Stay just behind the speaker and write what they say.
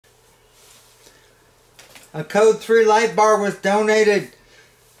A code 3 light bar was donated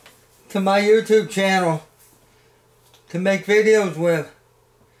to my YouTube channel to make videos with.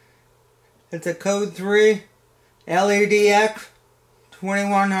 It's a code 3 LEDX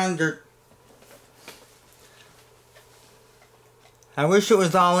 2100. I wish it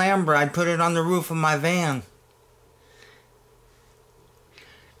was all amber. I'd put it on the roof of my van.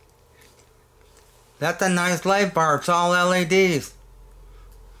 That's a nice light bar. It's all LEDs.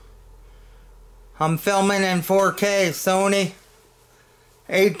 I'm filming in 4K Sony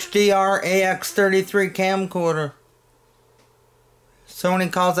HDR AX33 camcorder.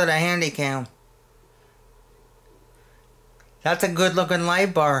 Sony calls it a handy cam. That's a good looking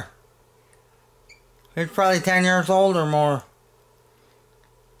light bar. It's probably 10 years old or more.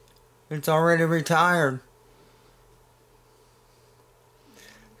 It's already retired.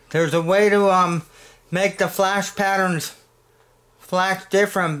 There's a way to make the flash patterns flash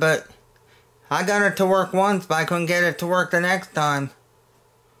different, but I got it to work once, but I couldn't get it to work the next time.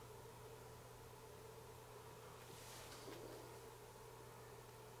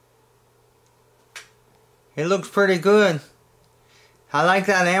 It looks pretty good. I like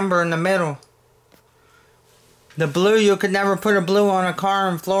that amber in the middle. The blue, you could never put a blue on a car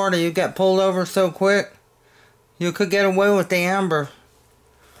in Florida. You get pulled over so quick. You could get away with the amber.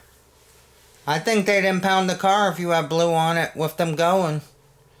 I think they'd impound the car if you had blue on it with them going.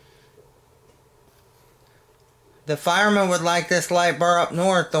 The firemen would like this light bar up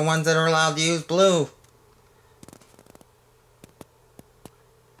north, the ones that are allowed to use blue.